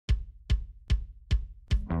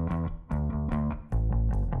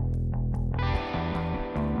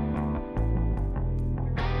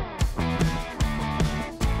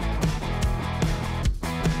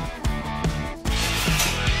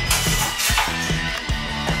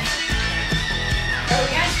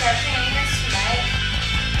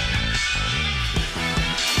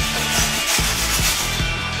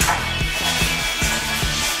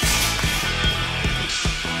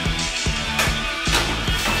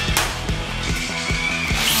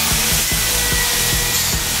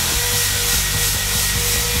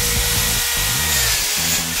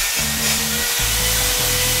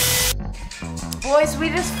Boys, we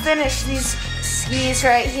just finished these skis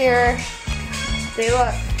right here. They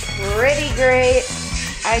look pretty great.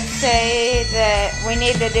 I'd say that we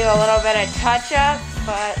need to do a little bit of touch-up,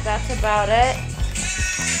 but that's about it.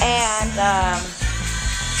 And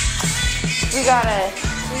we got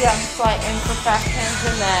slight imperfections,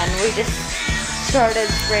 and then we just started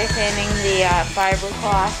spray painting the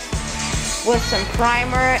fiberglass with some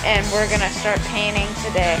primer, and we're gonna start painting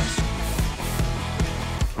today.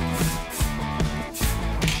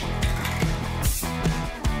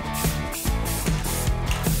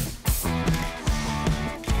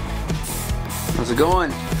 How's it going?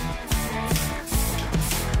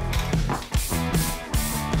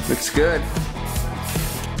 Looks good.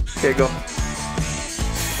 Okay, go.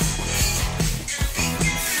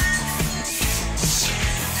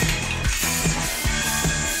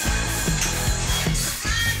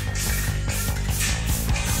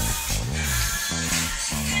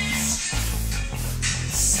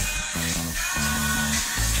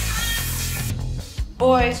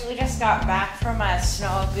 Boys, we just got back from a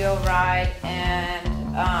snowmobile ride, and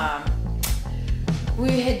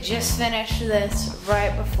we had just finished this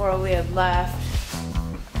right before we had left.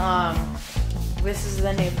 This is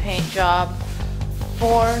the new paint job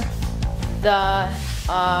for the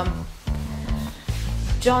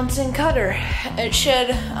Johnson cutter. It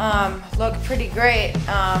should look pretty great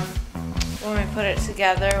when we put it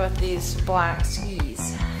together with these black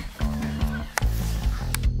skis.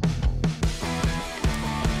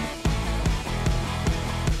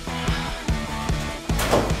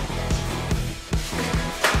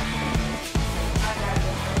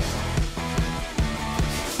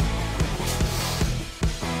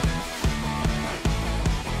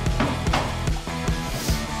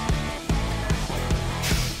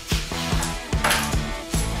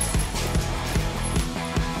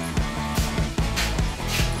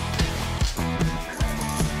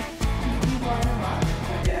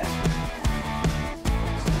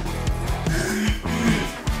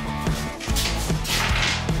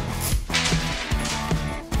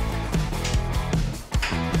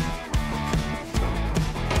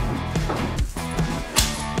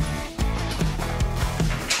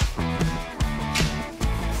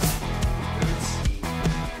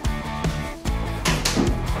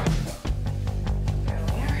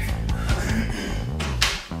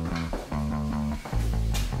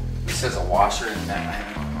 There's a washer in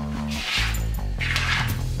that.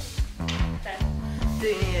 Do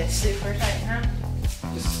you need a super tighten up?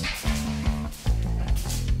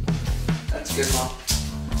 That's good, Mom.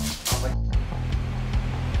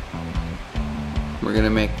 We're gonna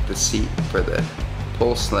make the seat for the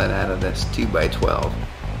pull sled out of this 2x12.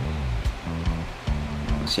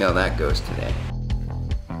 We'll see how that goes today.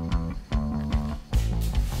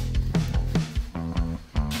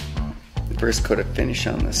 First coat of finish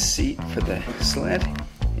on the seat for the sled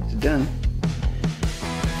is done.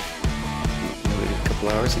 Wait a couple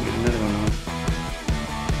hours and get another one on.